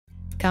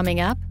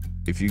Coming up,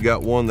 if you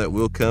got one that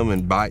will come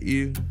and bite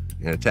you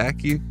and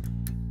attack you,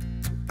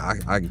 I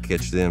can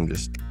catch them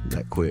just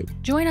that quick.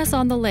 Join us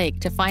on the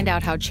lake to find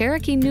out how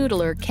Cherokee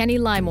Noodler Kenny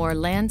Limore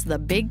lands the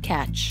big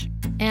catch.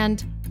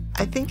 And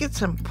I think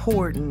it's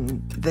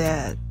important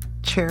that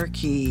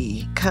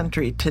Cherokee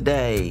country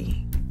today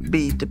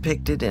be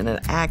depicted in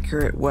an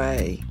accurate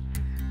way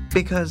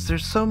because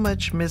there's so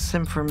much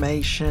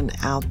misinformation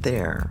out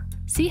there.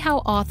 See how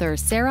author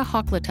Sara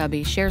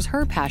Hoklotubbe shares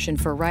her passion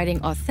for writing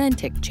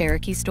authentic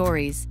Cherokee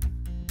stories.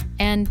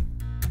 And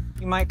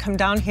you might come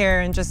down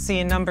here and just see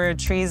a number of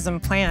trees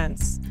and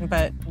plants,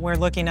 but we're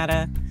looking at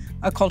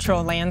a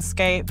cultural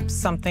landscape,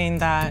 something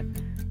that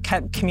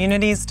kept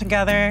communities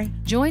together.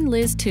 Join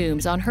Lizz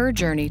Toombs on her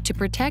journey to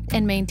protect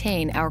and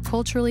maintain our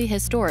culturally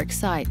historic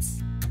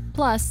sites.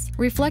 Plus,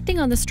 reflecting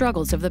on the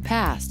struggles of the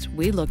past,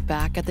 we look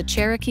back at the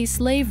Cherokee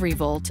slave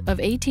revolt of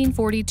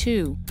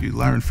 1842. You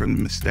learn from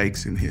the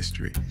mistakes in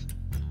history.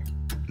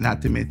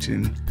 Not to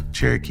mention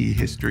Cherokee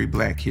history,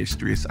 Black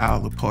history, it's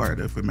all a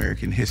part of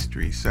American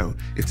history. So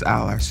it's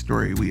all our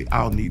story. We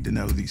all need to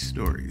know these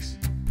stories.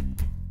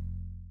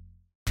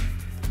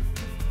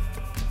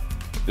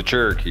 The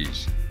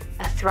Cherokees.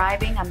 A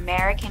thriving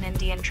American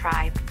Indian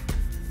tribe.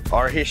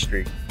 Our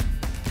history.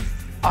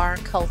 Our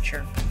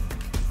culture.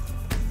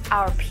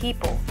 Our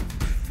people.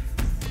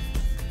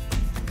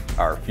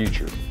 Our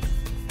future.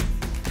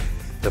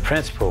 The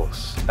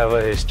principles of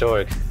a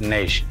historic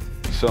nation.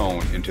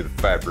 Sewn into the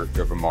fabric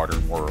of a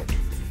modern world.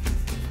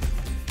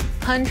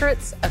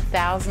 Hundreds of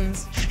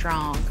thousands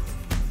strong.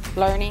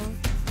 Learning.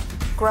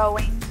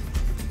 Growing.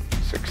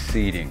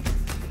 Succeeding.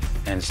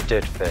 And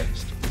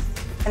steadfast.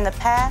 In the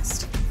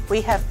past, we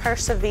have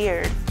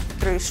persevered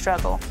through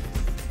struggle.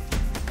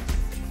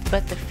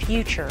 But the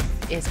future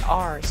is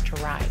ours to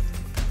write.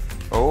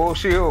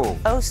 Osiyo.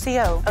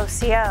 Osiyo.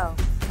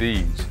 Osiyo.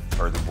 These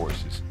are the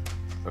voices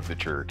of the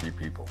Cherokee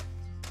people.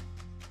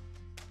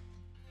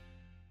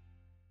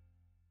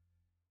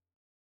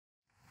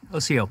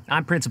 Osiyo,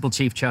 I'm Principal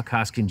Chief Chuck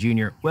Hoskin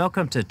Jr.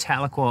 Welcome to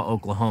Tahlequah,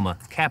 Oklahoma,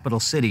 capital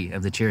city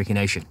of the Cherokee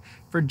Nation.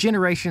 For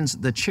generations,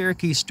 the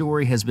Cherokee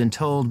story has been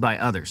told by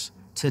others.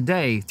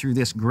 Today, through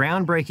this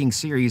groundbreaking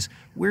series,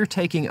 we're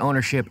taking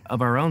ownership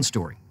of our own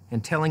story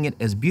and telling it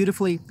as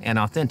beautifully and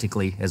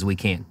authentically as we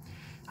can.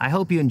 I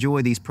hope you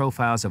enjoy these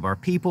profiles of our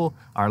people,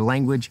 our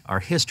language, our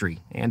history,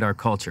 and our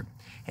culture.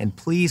 And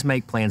please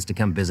make plans to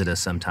come visit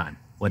us sometime.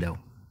 Wado.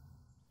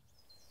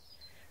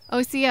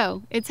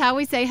 Osiyo, it's how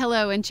we say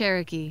hello in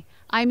Cherokee.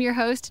 I'm your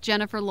host,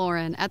 Jennifer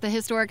Lauren, at the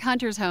historic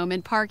Hunter's Home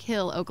in Park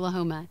Hill,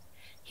 Oklahoma.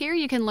 Here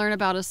you can learn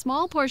about a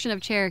small portion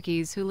of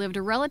Cherokees who lived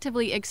a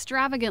relatively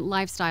extravagant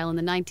lifestyle in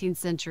the 19th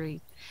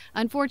century.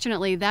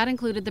 Unfortunately, that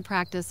included the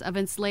practice of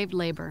enslaved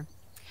labor.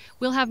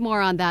 We'll have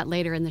more on that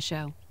later in the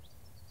show.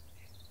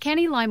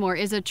 Kenny Limore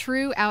is a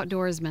true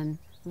outdoorsman.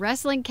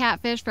 Wrestling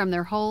catfish from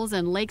their holes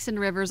in lakes and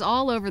rivers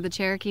all over the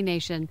Cherokee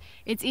Nation,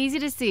 it's easy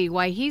to see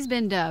why he's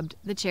been dubbed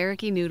the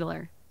Cherokee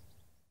Noodler.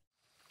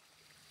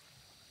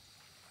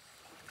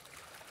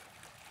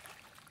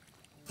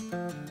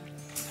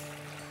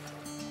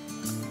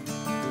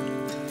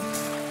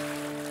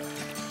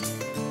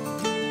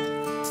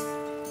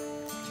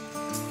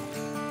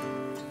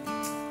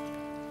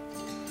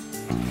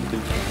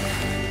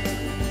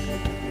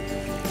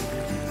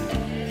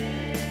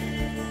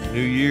 New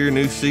year,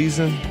 new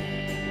season,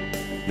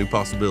 new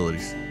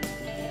possibilities.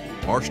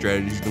 Our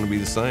strategy is going to be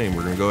the same.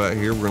 We're going to go out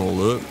here, we're going to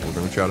look, we're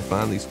going to try to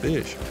find these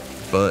fish.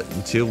 But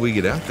until we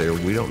get out there,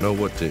 we don't know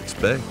what to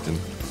expect, and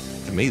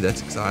to me,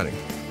 that's exciting.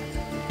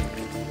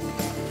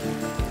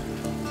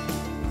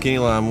 Kenny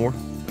Limore,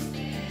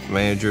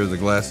 manager of the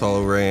Glass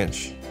Hollow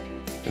Ranch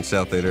in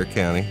South Adair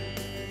County,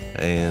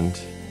 and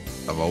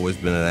I've always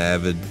been an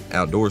avid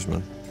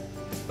outdoorsman.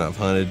 I've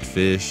hunted,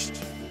 fished,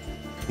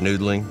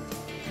 noodling.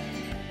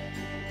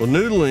 Well,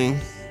 noodling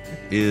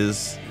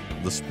is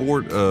the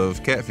sport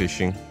of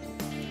catfishing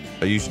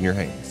using your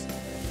hands.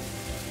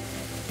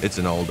 It's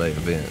an all-day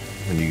event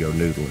when you go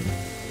noodling.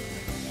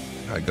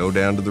 I go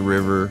down to the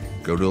river,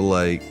 go to the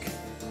lake,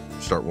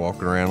 start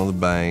walking around on the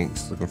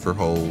banks, looking for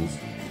holes,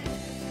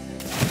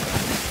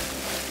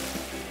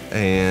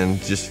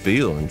 and just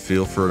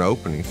feel for an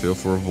opening, feel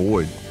for a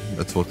void.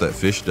 That's what that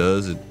fish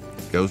does. It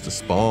goes to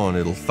spawn.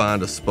 It'll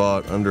find a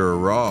spot under a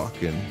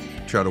rock and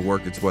try to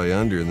work its way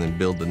under and then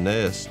build a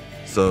nest.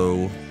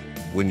 So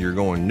when you're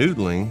going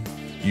noodling,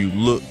 you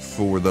look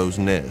for those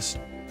nests.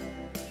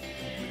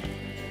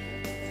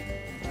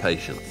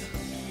 Patience.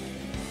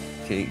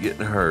 Can't get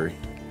in a hurry.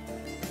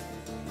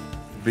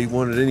 Be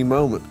one at any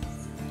moment.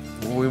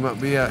 Well, we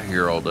might be out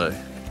here all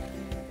day.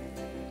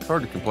 It's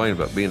hard to complain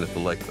about being at the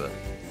lake though.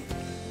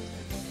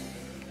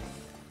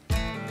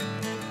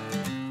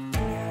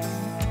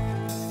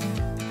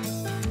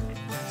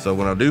 So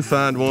when I do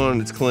find one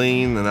that's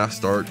clean, then I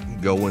start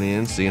going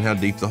in, seeing how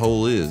deep the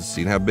hole is,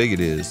 seeing how big it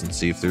is, and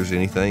see if there's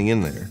anything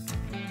in there.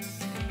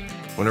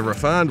 Whenever I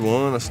find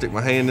one, I stick my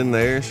hand in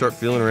there, start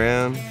feeling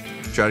around,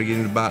 try to get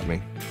him to bite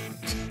me.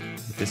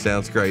 It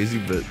sounds crazy,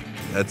 but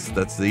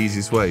that's the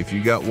easiest way. If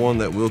you got one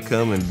that will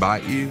come and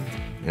bite you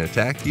and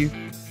attack you,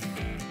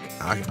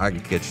 I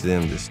can catch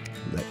them just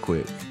that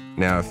quick.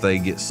 Now, if they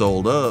get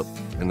sold up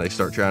and they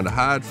start trying to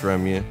hide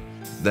from you,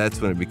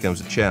 that's when it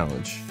becomes a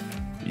challenge.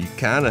 You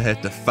kind of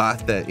have to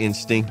fight that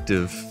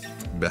instinctive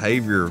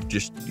behavior of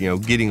just,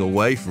 getting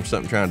away from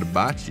something trying to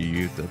bite you.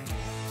 You have to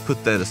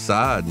put that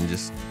aside and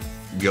just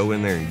go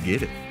in there and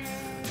get it.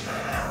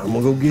 I'm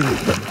gonna go get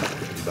it.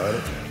 You bite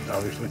it,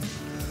 obviously.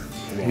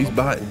 He's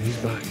biting.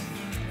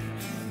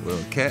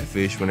 Well,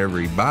 catfish, whenever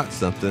he bites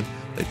something,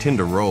 they tend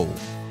to roll.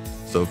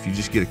 So if you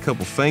just get a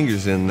couple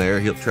fingers in there,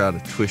 he'll try to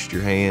twist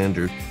your hand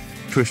or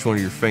twist one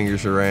of your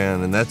fingers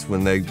around, and that's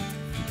when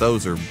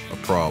those are a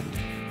problem.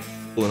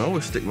 Well, and I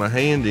always stick my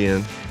hand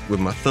in with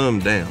my thumb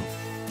down.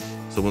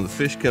 So when the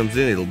fish comes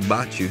in, it'll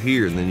bite you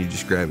here, and then you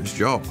just grab his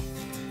jaw,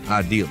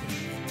 ideally.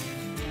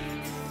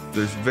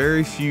 There's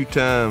very few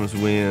times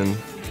when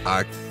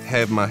I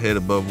have my head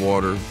above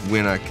water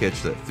when I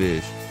catch that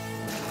fish.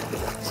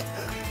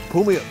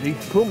 Pull me up, D.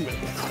 Pull me up.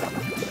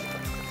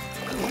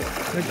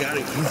 I got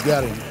him. He's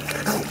got him.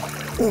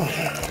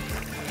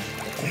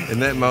 In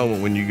that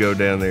moment when you go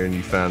down there and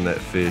you find that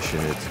fish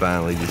and it's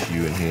finally just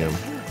you and him,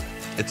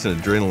 it's an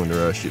adrenaline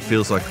rush. It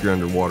feels like you're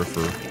underwater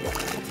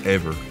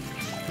forever.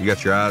 You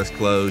got your eyes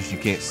closed, you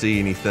can't see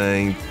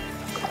anything.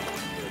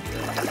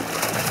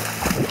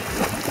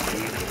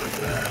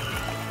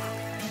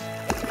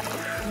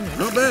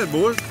 Not bad,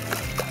 boys.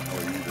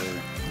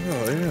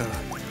 Oh, yeah.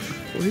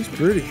 Well, he's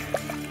pretty.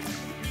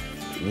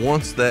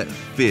 Once that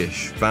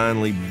fish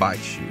finally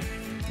bites you,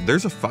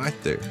 there's a fight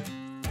there.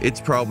 It's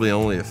probably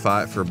only a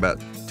fight for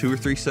about 2 or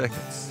 3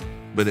 seconds,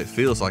 but it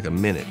feels like a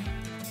minute.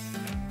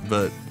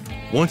 But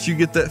once you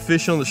get that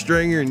fish on the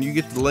stringer and you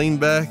get to lean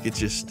back,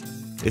 it's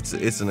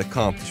an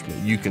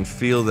accomplishment. You can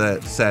feel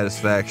that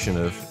satisfaction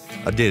of,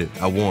 I did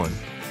it, I won.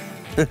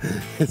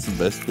 It's the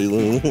best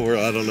feeling in the world.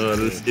 I don't know,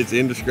 it's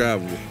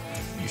indescribable.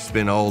 You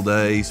spend all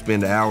day,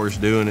 spend hours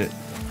doing it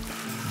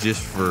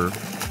just for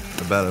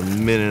about a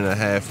minute and a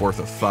half worth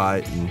of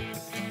fight and,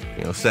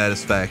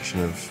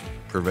 satisfaction of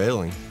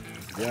prevailing.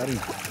 Got him.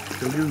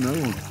 Still getting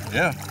another one.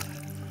 Yeah.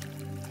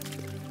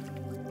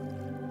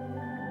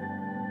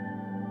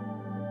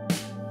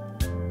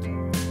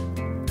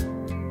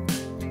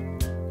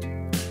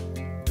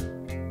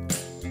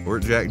 We're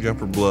at Jack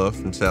Jumper Bluff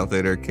in South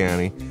Adair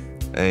County,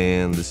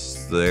 and this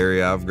is the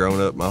area I've grown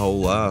up my whole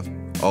life.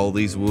 All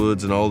these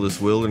woods and all this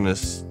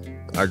wilderness,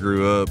 I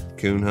grew up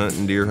coon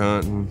hunting, deer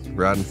hunting,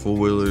 riding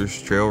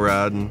four-wheelers, trail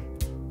riding.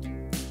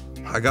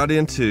 I got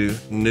into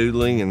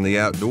noodling and the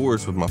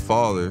outdoors with my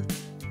father,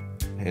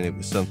 and it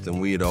was something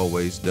we had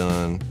always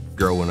done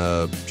growing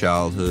up,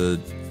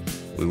 childhood.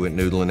 We went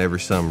noodling every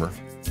summer.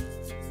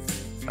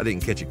 I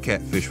didn't catch a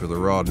catfish with a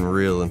rod and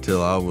reel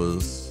until I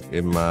was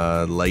in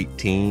my late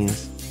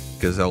teens,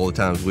 because all the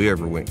times we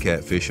ever went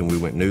catfishing, we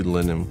went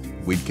noodling,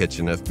 and we'd catch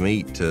enough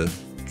meat to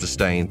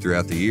sustain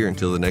throughout the year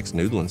until the next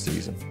noodling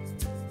season.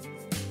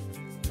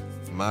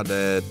 My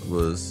dad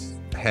was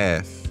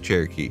half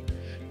Cherokee.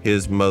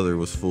 His mother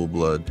was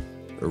full-blood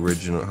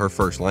original. Her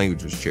first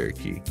language was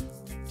Cherokee.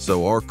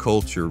 So our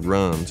culture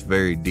runs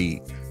very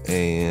deep,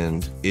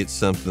 and it's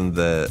something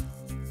that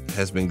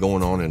has been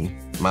going on in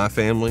my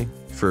family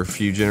for a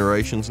few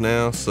generations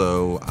now.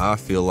 So I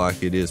feel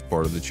like it is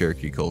part of the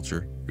Cherokee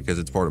culture because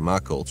it's part of my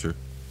culture.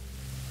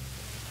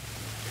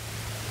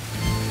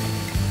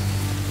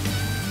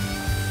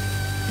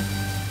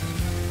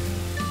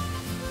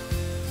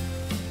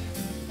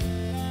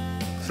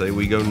 Say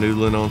we go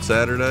noodling on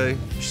Saturday,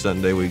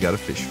 Sunday we got a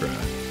fish fry.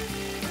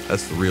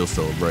 That's the real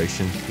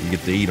celebration. You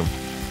get to eat them.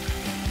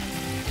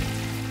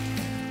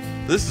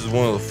 This is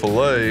one of the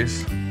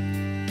fillets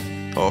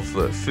off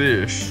that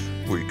fish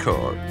we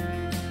caught.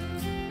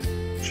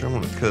 Which I'm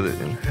gonna cut it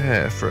in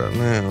half right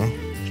now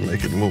to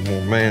make it a little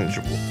more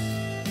manageable.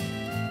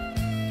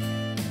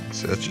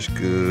 So that's just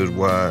good,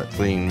 white,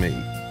 clean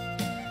meat.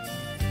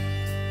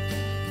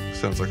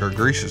 Sounds like our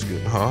grease is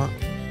getting hot.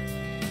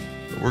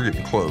 We're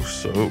getting close,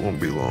 so it won't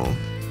be long.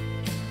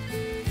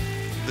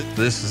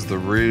 This is the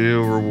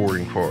real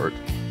rewarding part.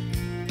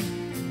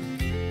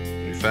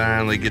 We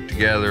finally get to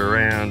gather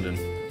around and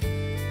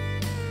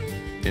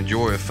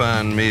enjoy a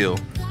fine meal.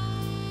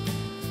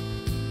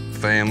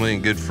 Family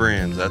and good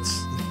friends,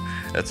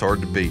 that's hard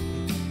to beat.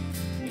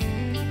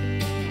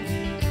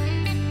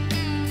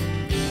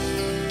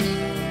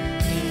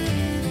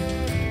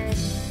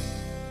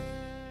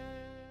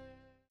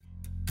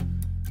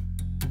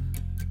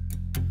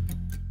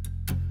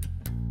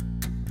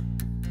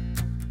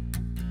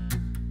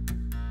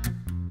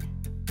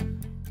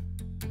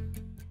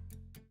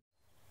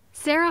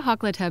 Sara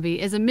Hoklotubbe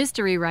is a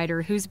mystery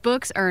writer whose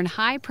books earn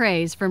high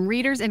praise from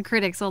readers and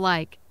critics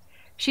alike.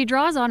 She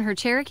draws on her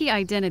Cherokee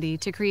identity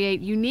to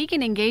create unique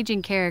and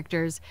engaging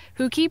characters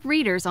who keep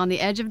readers on the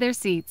edge of their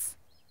seats.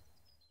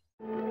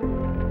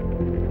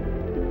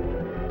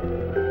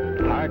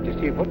 Hard to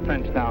see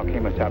footprints now,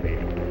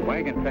 Kimasabi.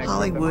 Wagon tracks.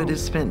 Hollywood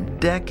has spent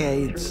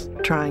decades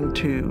trying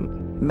to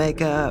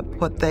make up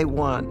what they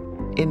want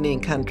Indian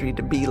country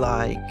to be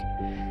like.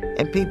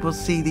 And people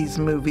see these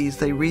movies,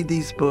 they read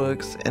these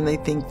books, and they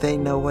think they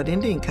know what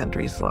Indian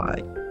country's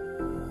like.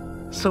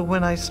 So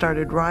when I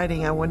started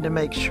writing, I wanted to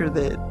make sure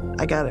that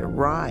I got it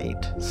right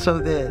so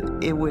that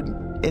it would,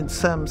 in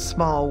some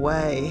small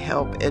way,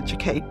 help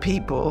educate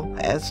people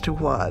as to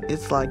what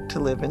it's like to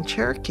live in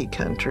Cherokee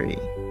country.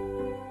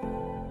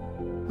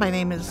 My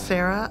name is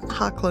Sara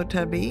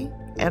Hoklotubbe,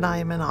 and I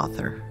am an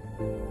author.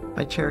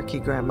 My Cherokee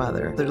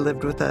grandmother that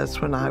lived with us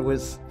from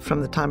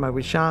the time I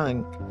was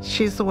young.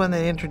 She's the one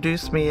that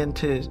introduced me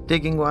into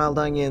digging wild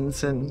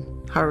onions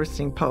and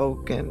harvesting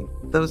poke and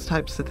those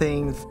types of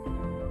things.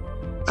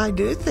 I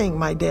do think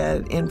my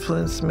dad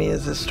influenced me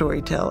as a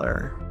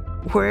storyteller.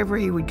 Wherever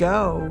he would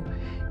go,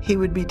 he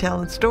would be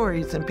telling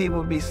stories and people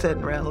would be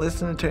sitting around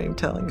listening to him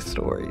telling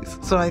stories.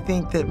 So I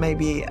think that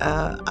maybe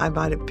I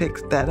might have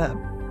picked that up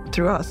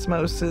through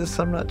osmosis,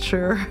 I'm not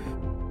sure.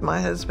 My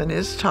husband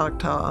is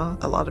Choctaw.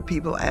 A lot of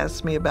people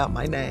ask me about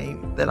my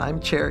name, that I'm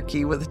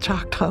Cherokee with a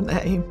Choctaw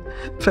name,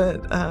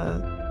 but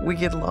we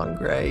get along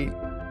great.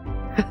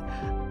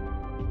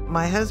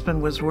 My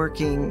husband was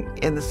working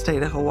in the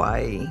state of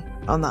Hawaii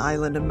on the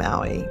island of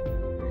Maui.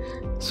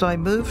 So I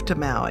moved to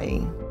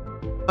Maui.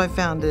 I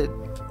found it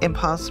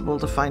impossible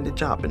to find a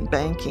job in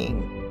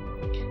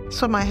banking.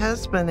 So my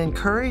husband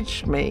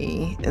encouraged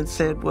me and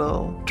said,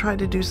 well, try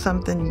to do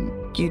something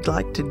you'd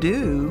like to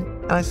do.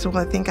 And I said,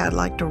 well, I think I'd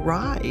like to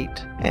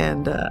write.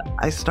 And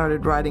I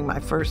started writing my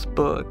first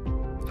book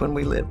when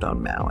we lived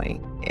on Maui.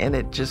 And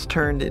it just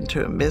turned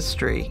into a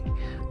mystery,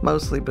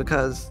 mostly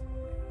because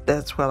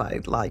that's what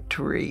I like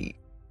to read.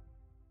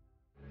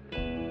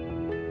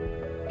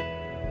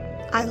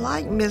 I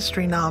like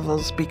mystery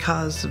novels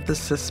because of the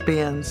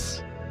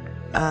suspense,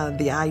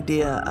 the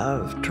idea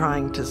of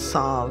trying to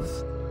solve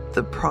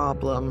the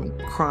problem,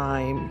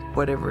 crime,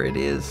 whatever it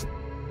is.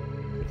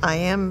 I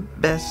am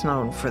best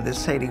known for the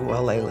Sadie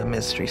Walela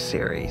mystery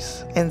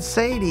series. And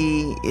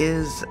Sadie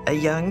is a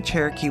young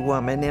Cherokee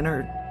woman in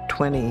her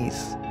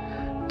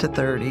 20s to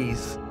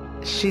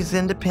 30s. She's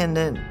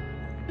independent.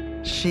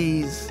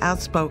 She's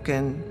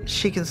outspoken.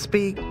 She can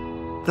speak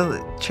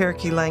the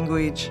Cherokee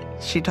language.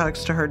 She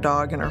talks to her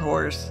dog and her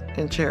horse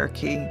in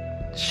Cherokee.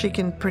 She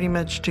can pretty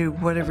much do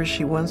whatever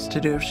she wants to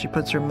do if she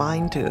puts her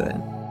mind to it.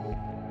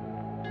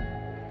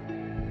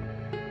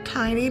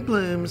 Tiny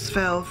blooms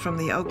fell from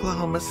the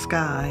Oklahoma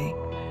sky,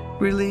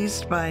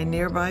 released by a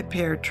nearby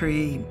pear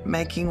tree,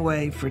 making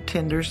way for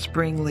tender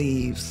spring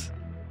leaves.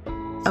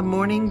 A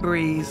morning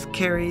breeze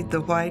carried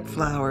the white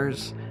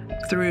flowers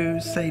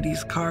through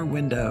Sadie's car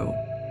window,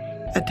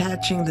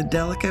 attaching the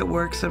delicate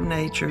works of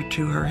nature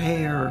to her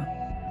hair.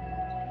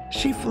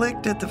 She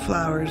flicked at the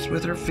flowers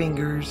with her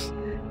fingers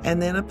and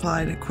then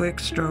applied a quick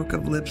stroke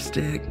of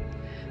lipstick,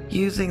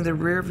 using the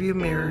rearview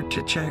mirror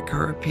to check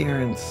her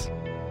appearance.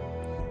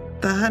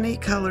 The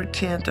honey-colored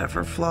tint of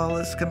her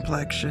flawless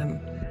complexion,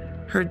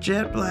 her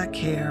jet black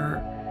hair,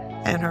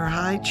 and her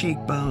high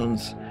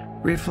cheekbones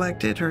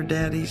reflected her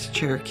daddy's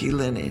Cherokee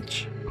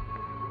lineage.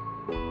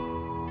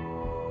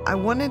 I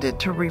wanted it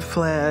to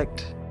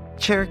reflect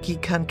Cherokee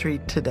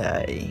country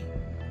today.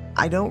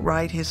 I don't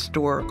write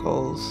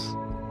historicals.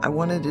 I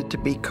wanted it to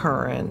be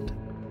current.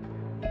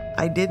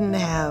 I didn't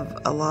have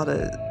a lot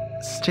of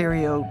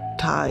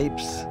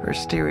stereotypes or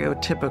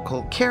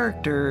stereotypical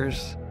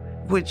characters,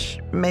 which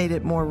made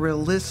it more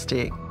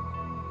realistic.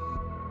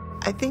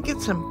 I think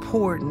it's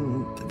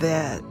important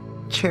that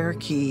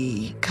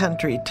Cherokee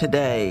country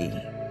today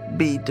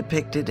be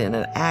depicted in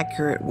an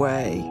accurate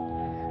way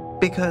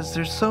because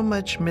there's so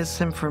much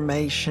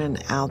misinformation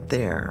out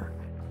there.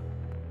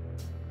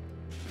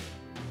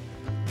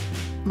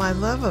 My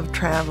love of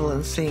travel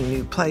and seeing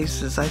new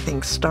places, I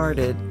think,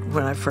 started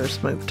when I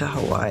first moved to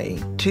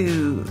Hawaii.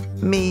 To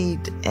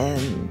meet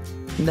and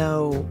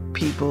know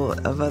people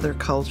of other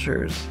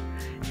cultures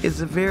is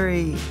a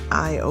very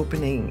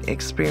eye-opening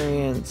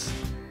experience,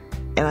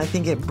 and I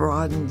think it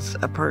broadens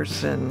a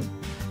person.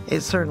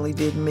 It certainly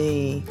did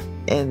me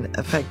and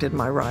affected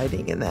my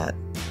writing in that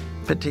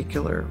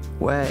particular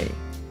way.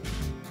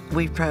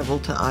 We've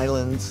traveled to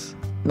islands,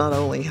 not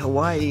only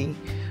Hawaii,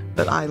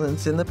 but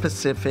islands in the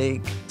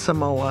Pacific,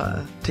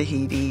 Samoa,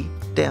 Tahiti,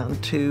 down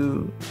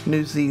to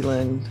New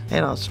Zealand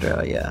and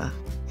Australia,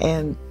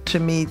 and to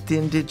meet the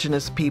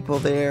indigenous people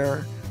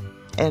there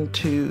and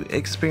to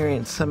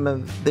experience some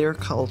of their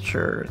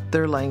culture,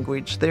 their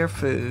language, their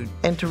food,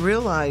 and to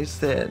realize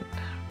that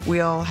we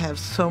all have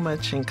so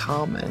much in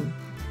common,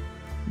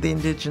 the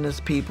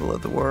indigenous people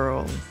of the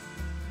world.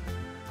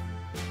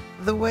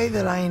 The way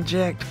that I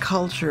inject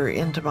culture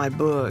into my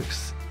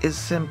books is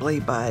simply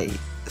by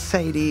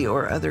Sadie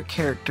or other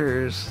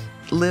characters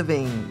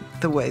living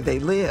the way they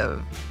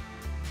live.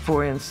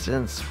 For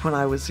instance, when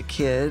I was a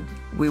kid,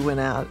 we went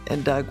out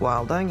and dug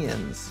wild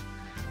onions.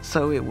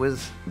 So it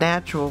was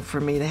natural for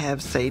me to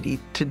have Sadie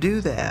to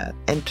do that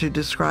and to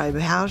describe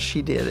how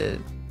she did it.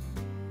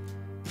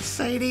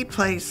 Sadie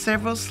placed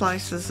several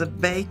slices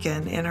of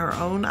bacon in her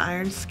own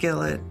iron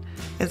skillet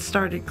and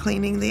started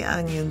cleaning the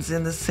onions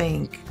in the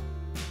sink.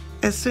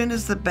 As soon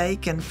as the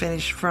bacon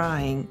finished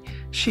frying,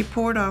 she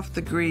poured off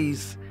the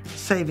grease,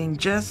 saving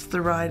just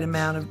the right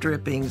amount of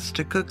drippings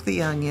to cook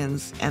the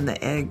onions and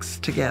the eggs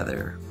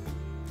together.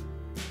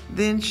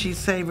 Then she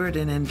savored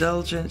an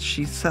indulgence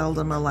she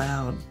seldom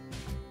allowed.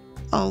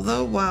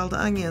 Although wild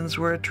onions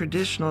were a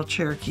traditional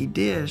Cherokee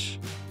dish,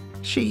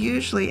 she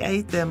usually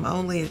ate them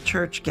only at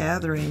church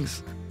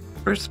gatherings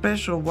or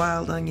special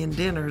wild onion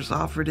dinners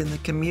offered in the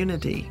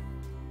community.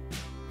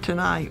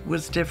 Tonight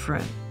was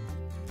different.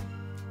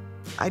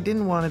 I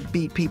didn't want to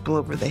beat people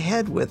over the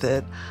head with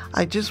it.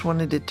 I just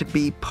wanted it to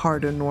be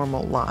part of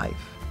normal life.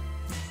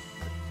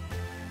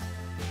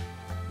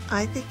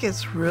 I think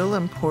it's real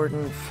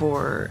important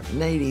for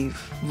Native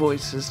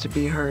voices to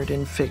be heard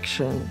in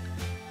fiction.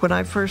 When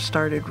I first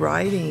started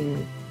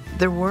writing,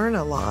 there weren't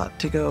a lot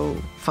to go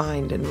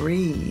find and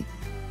read.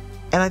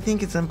 And I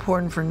think it's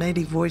important for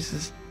Native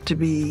voices to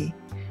be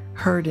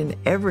heard in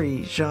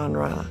every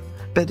genre,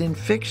 but in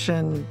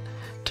fiction,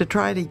 to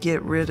try to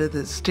get rid of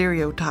the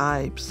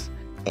stereotypes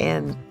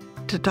and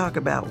to talk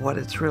about what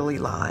it's really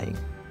like.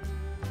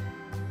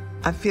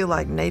 I feel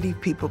like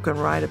Native people can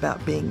write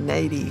about being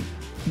Native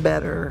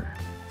better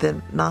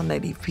than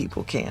non-Native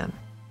people can.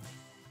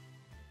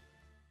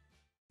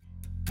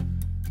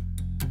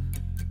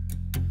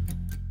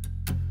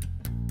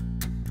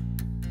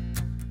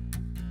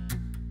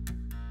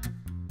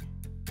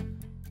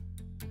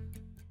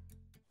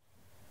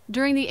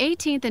 During the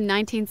 18th and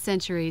 19th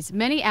centuries,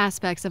 many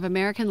aspects of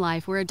American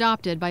life were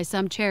adopted by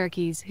some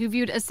Cherokees who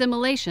viewed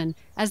assimilation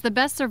as the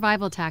best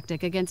survival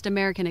tactic against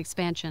American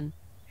expansion.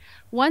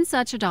 One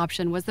such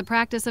adoption was the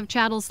practice of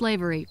chattel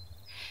slavery.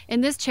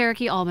 In this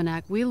Cherokee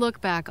Almanac, we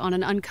look back on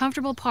an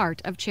uncomfortable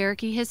part of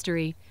Cherokee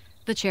history,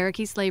 the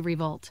Cherokee Slave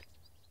Revolt.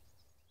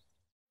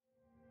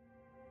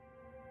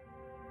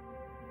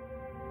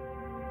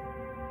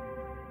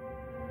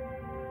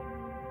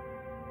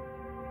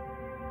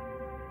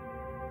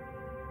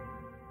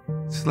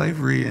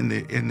 Slavery in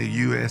the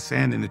U.S.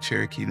 and in the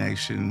Cherokee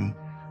Nation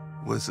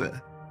was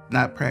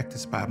not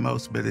practiced by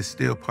most, but it's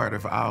still part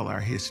of all our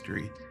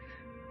history.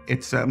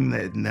 It's something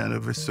that none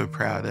of us are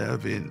proud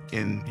of,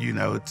 and you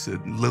know, it's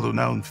a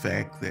little-known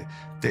fact that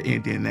the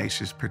Indian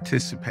nations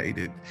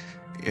participated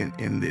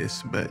in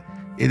this, but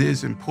it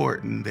is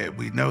important that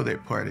we know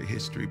that part of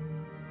history.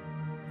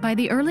 By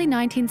the early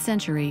 19th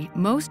century,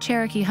 most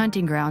Cherokee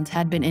hunting grounds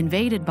had been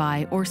invaded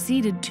by or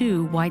ceded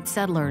to white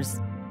settlers.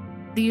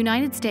 The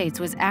United States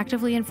was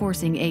actively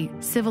enforcing a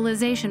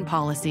civilization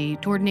policy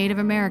toward Native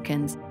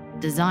Americans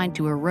designed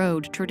to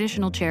erode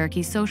traditional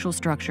Cherokee social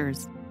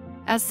structures.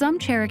 As some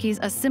Cherokees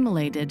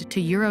assimilated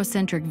to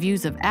Eurocentric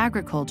views of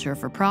agriculture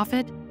for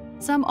profit,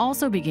 some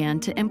also began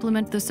to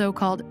implement the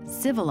so-called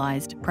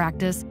civilized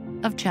practice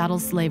of chattel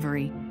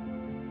slavery.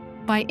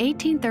 By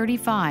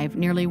 1835,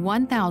 nearly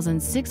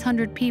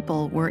 1,600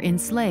 people were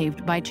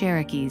enslaved by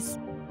Cherokees.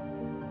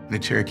 In the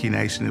Cherokee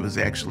Nation, it was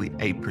actually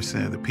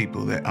 8% of the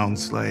people that owned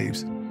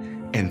slaves,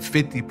 and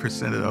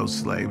 50% of those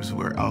slaves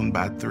were owned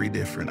by 3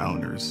 different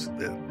owners,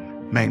 the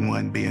main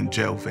one being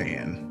Joe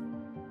Vann.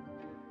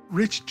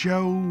 Rich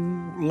Joe,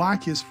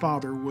 like his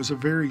father, was a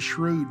very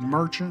shrewd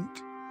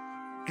merchant,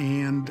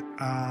 and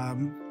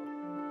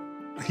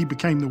he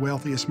became the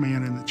wealthiest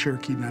man in the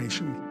Cherokee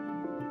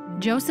Nation.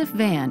 Joseph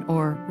Vann,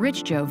 or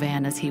Rich Joe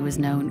Vann as he was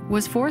known,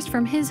 was forced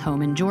from his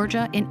home in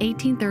Georgia in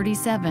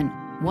 1837,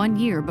 1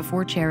 year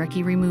before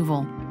Cherokee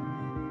removal.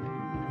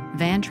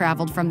 Vann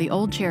traveled from the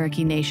old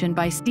Cherokee Nation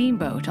by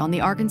steamboat on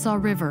the Arkansas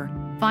River,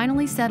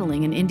 finally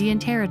settling in Indian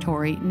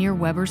Territory near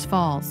Weber's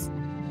Falls.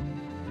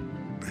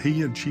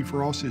 He and Chief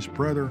Ross, his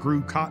brother,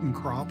 grew cotton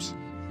crops,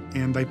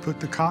 and they put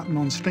the cotton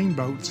on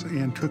steamboats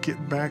and took it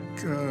back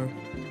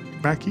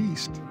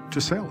east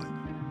to sell it.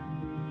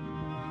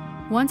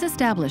 Once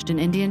established in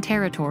Indian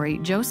Territory,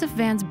 Joseph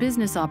Vann's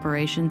business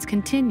operations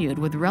continued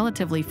with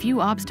relatively few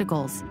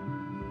obstacles.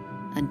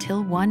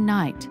 Until one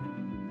night.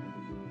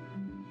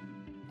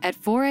 At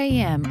 4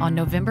 a.m. on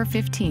November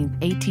 15,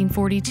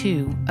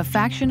 1842, a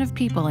faction of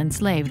people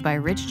enslaved by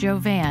Rich Joe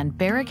Vann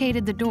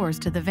barricaded the doors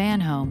to the Vann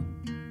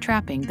home,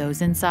 trapping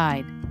those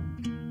inside.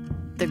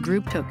 The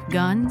group took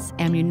guns,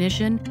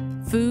 ammunition,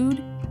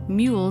 food,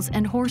 mules,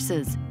 and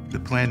horses. The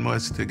plan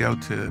was to go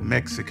to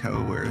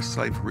Mexico, where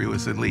slavery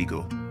was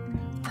illegal.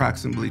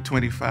 Approximately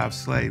 25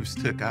 slaves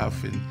took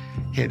off and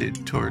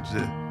headed towards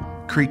the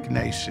Creek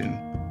Nation.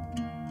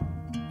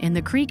 In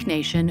the Creek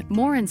Nation,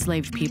 more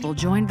enslaved people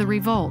joined the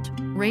revolt,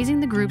 raising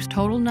the group's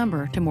total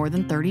number to more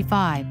than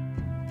 35.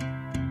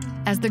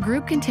 As the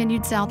group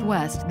continued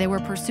southwest, they were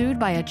pursued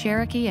by a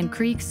Cherokee and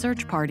Creek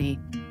search party.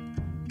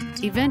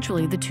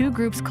 Eventually, the two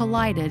groups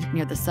collided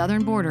near the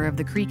southern border of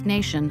the Creek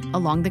Nation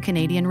along the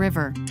Canadian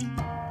River.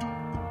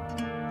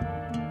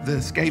 The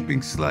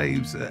escaping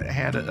slaves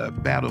had a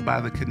battle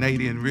by the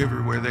Canadian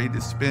River where they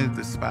disbanded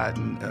the spot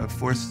and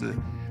forced the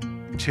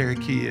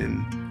Cherokee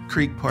and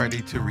Creek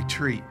party to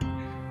retreat.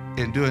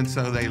 In doing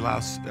so, they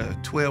lost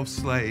 12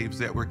 slaves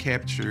that were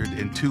captured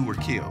and 2 were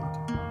killed.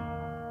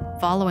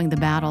 Following the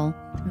battle,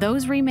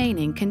 those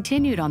remaining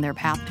continued on their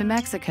path to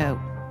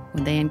Mexico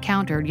when they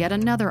encountered yet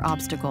another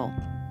obstacle.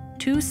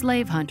 2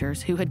 slave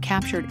hunters who had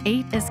captured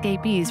 8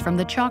 escapees from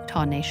the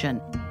Choctaw Nation,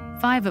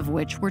 5 of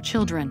which were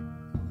children.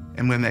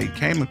 And when they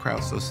came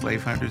across those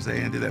slave hunters, they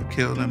ended up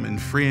killing them and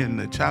freeing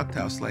the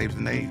Choctaw slaves,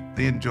 and they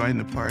then joined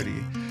the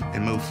party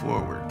and moved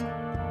forward.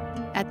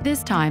 At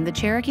this time, the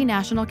Cherokee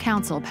National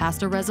Council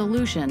passed a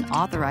resolution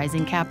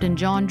authorizing Captain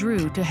John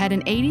Drew to head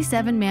an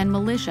 87-man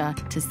militia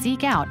to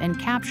seek out and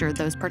capture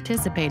those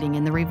participating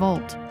in the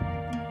revolt.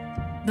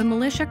 The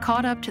militia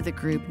caught up to the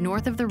group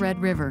north of the Red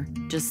River,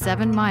 just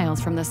 7 miles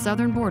from the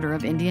southern border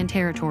of Indian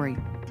Territory.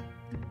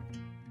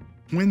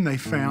 When they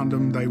found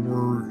them, they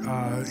were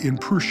in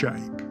poor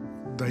shape.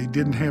 They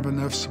didn't have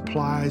enough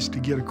supplies to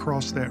get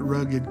across that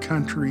rugged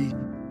country.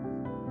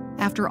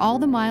 After all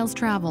the miles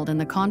traveled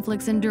and the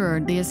conflicts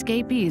endured, the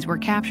escapees were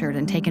captured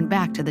and taken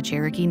back to the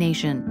Cherokee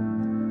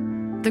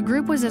Nation. The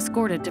group was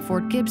escorted to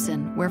Fort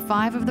Gibson, where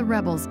 5 of the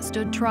rebels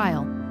stood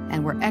trial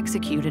and were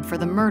executed for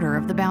the murder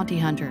of the bounty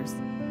hunters.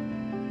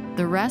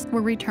 The rest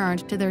were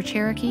returned to their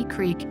Cherokee,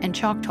 Creek, and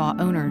Choctaw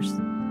owners.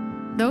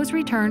 Those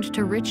returned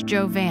to Rich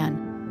Joe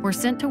Vann were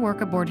sent to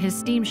work aboard his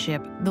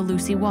steamship, the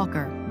Lucy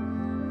Walker.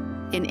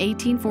 In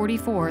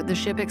 1844, the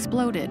ship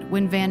exploded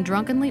when Vann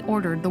drunkenly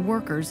ordered the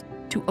workers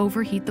to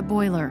overheat the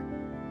boiler.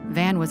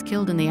 Vann was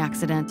killed in the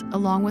accident,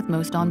 along with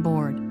most on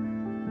board.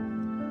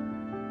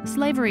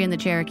 Slavery in the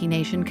Cherokee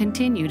Nation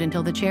continued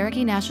until the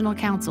Cherokee National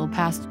Council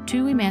passed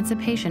 2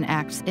 Emancipation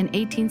Acts in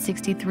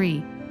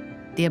 1863.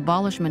 The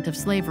abolishment of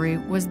slavery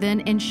was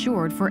then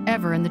ensured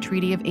forever in the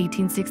Treaty of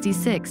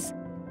 1866,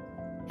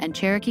 and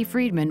Cherokee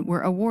freedmen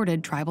were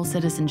awarded tribal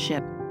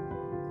citizenship.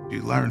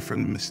 You learn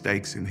from the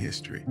mistakes in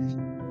history.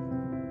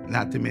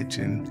 Not to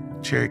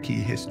mention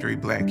Cherokee history,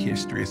 Black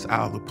history, it's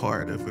all a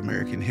part of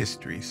American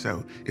history.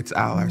 So it's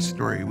all our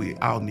story. We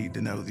all need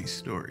to know these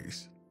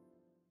stories.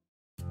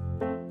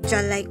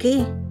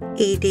 Jalaki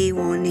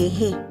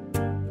Idiwanihi.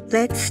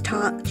 Let's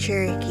talk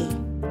Cherokee.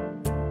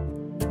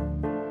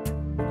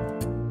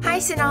 Hi,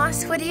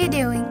 Sinos. What are you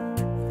doing?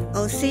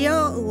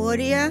 Osiyo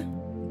Walela.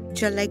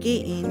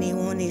 Jalaki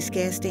Idiwani's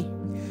guesty.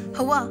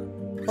 Hawa.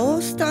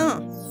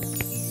 Osta.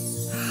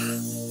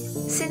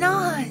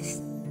 Sinos.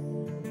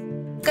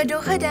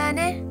 Kaduha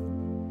dane?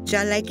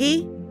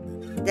 Jalaki,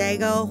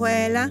 Dago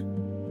Huela,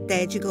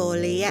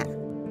 Dajigolia.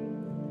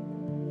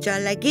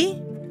 Jalaki,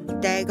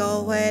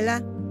 Dago Huela,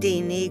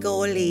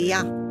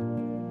 Dinigolia.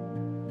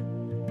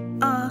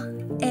 A,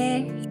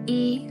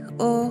 E, I,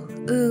 O,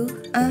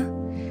 U, A.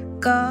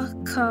 Ga,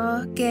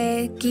 ka,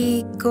 ge,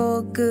 gi,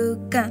 go, gu,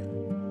 ga.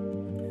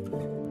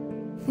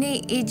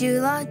 Ni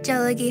ijula,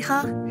 jalagi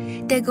ha,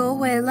 Dago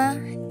Huela,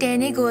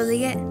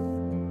 Dinigolia.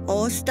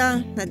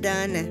 Osta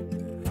Nadane.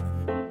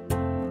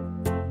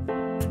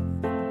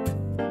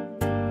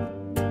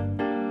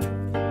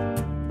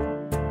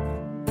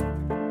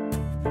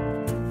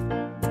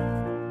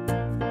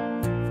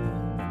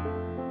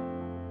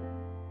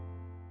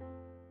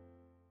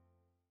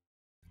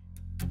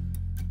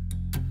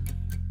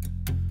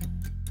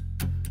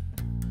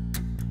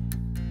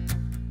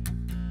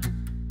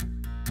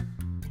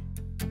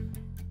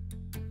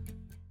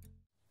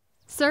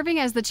 Serving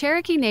as the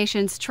Cherokee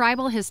Nation's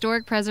Tribal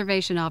Historic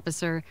Preservation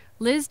Officer,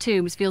 Lizz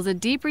Toombs feels a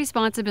deep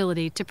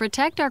responsibility to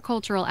protect our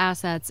cultural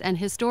assets and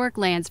historic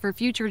lands for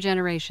future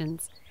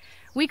generations.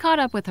 We caught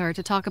up with her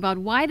to talk about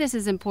why this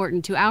is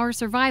important to our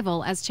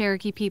survival as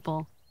Cherokee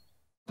people.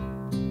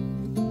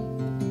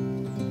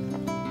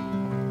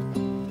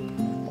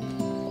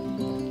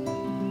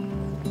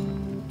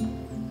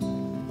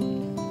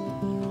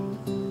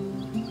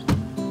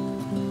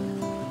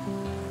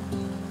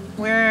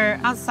 We're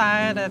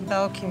outside of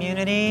Bell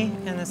Community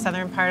in the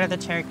southern part of the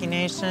Cherokee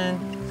Nation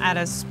at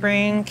a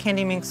spring,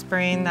 Candy Mink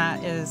Spring,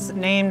 that is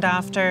named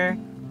after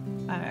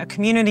a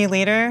community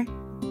leader.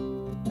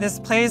 This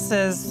place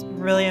is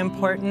really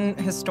important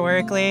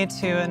historically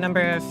to a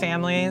number of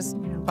families.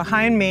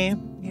 Behind me,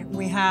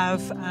 we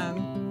have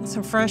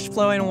some fresh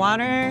flowing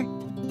water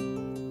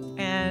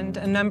and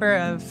a number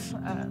of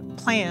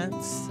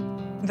plants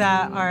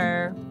that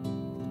are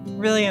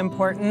really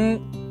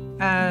important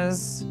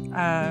as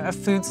a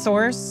food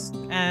source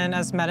and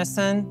as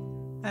medicine.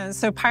 And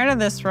so part of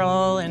this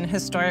role in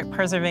historic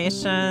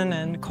preservation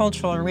and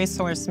cultural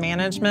resource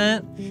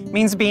management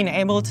means being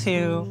able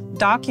to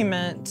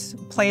document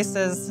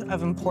places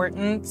of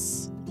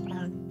importance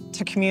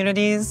to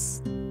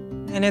communities.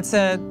 And it's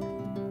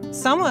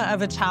somewhat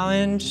of a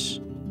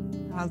challenge.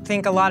 I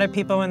think a lot of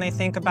people, when they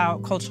think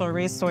about cultural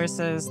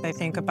resources, they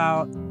think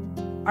about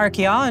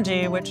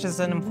archaeology, which is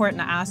an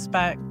important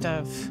aspect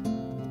of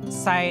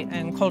site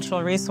and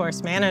cultural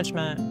resource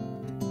management.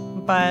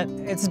 But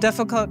it's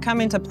difficult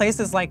coming to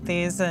places like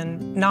these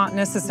and not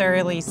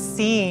necessarily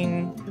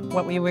seeing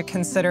what we would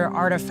consider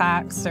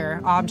artifacts or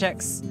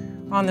objects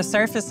on the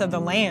surface of the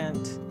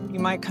land. You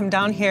might come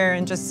down here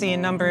and just see a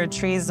number of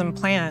trees and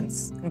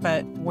plants,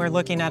 but we're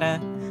looking at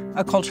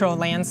a cultural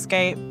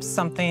landscape,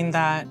 something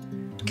that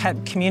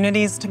kept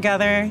communities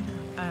together,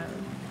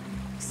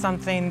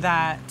 something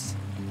that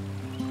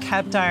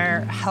kept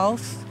our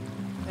health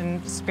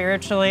and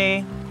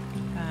spiritually,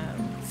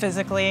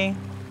 physically,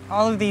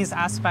 all of these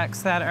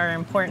aspects that are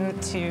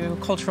important to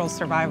cultural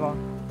survival.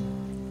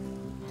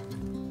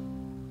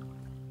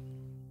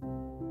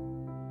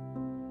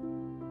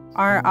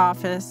 Our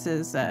office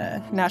is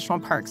a National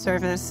Park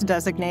Service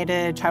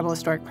designated Tribal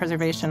Historic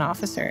Preservation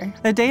Officer.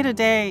 The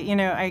day-to-day,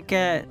 I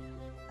get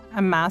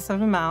a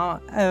massive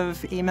amount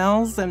of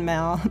emails and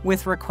mail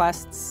with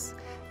requests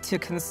to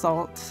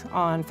consult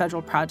on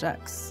federal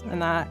projects, and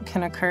that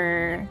can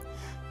occur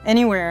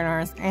anywhere in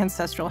our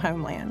ancestral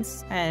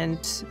homelands.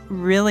 And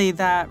really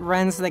that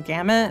runs the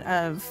gamut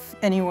of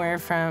anywhere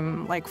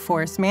from like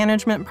forest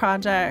management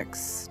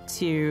projects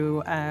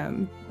to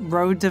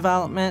road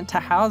development to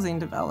housing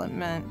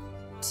development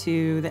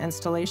to the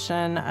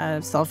installation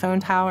of cell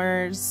phone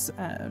towers.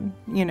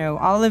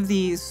 All of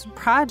these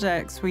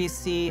projects we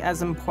see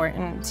as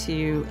important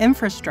to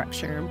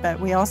infrastructure, but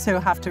we also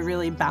have to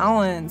really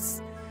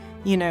balance,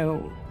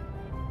 the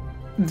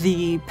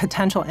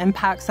potential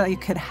impacts that you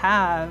could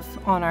have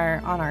on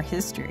our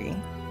history,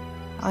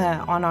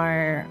 on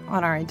our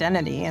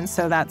identity. And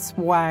so that's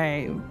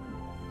why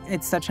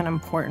it's such an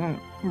important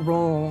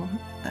role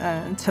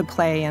to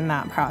play in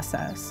that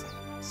process.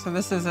 So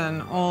this is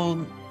an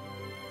old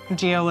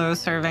GLO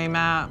survey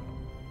map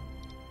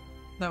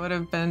that would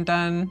have been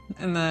done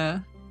in the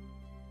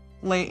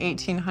late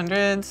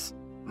 1800s,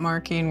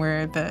 marking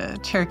where the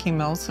Cherokee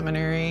Mill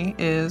Seminary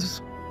is.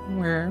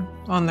 We're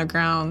on the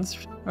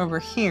grounds over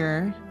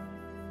here.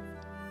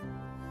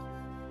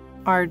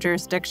 Our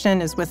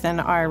jurisdiction is within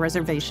our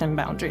reservation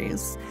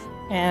boundaries.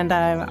 And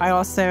I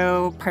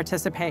also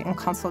participate in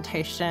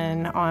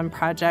consultation on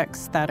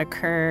projects that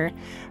occur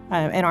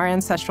in our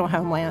ancestral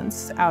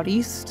homelands out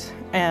east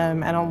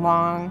and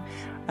along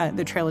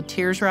the Trail of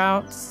Tears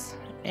routes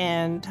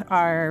and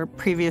our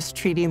previous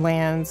treaty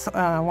lands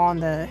along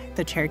the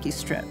Cherokee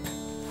Strip.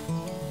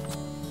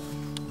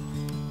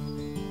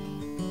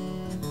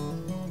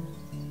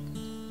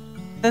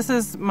 This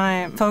is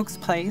my folks'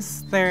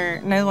 place.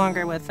 They're no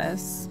longer with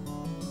us.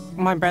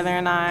 My brother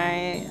and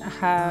I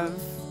have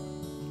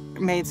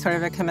made sort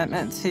of a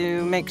commitment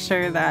to make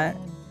sure that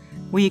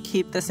we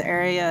keep this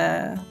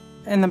area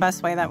in the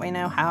best way that we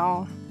know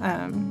how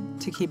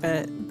to keep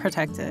it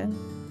protected.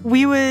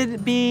 We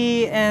would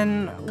be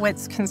in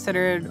what's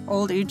considered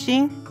Old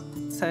Uchi.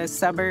 It's a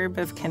suburb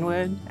of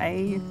Kenwood.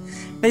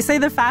 They say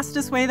the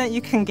fastest way that you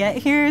can get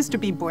here is to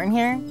be born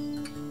here.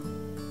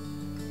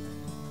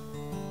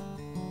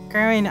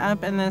 Growing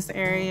up in this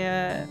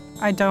area,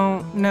 I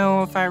don't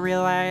know if I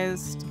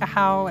realized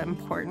how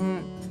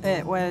important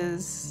it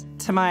was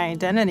to my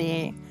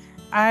identity.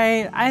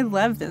 I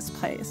love this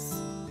place.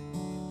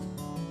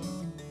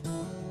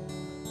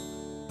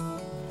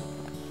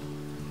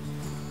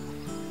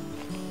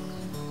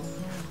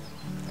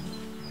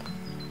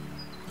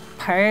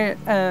 Part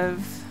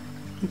of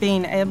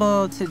being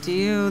able to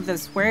do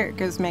this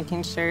work is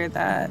making sure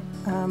that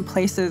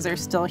places are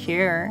still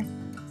here.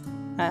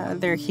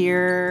 They're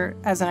here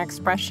as an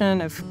expression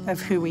of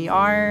who we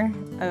are,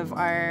 of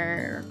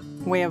our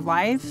way of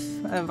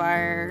life, of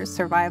our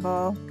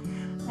survival.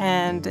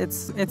 And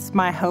it's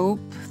my hope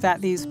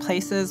that these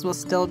places will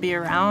still be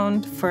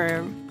around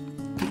for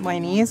my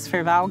niece,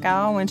 for Val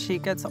Gal when she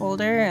gets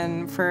older,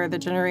 and for the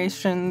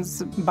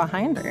generations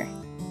behind her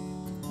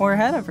or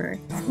ahead of her.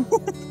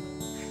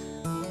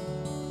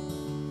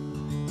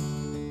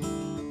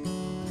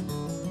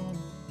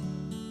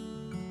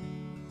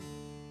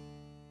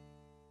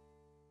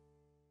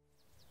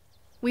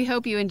 We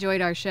hope you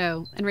enjoyed our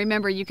show. And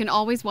remember, you can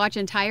always watch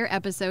entire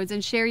episodes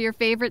and share your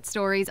favorite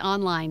stories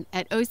online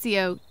at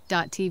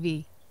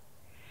OsiyoTV.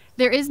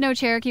 There is no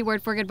Cherokee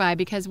word for goodbye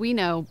because we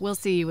know we'll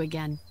see you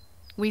again.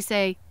 We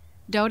say,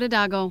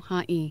 Dodadago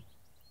ha'i.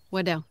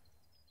 Wado.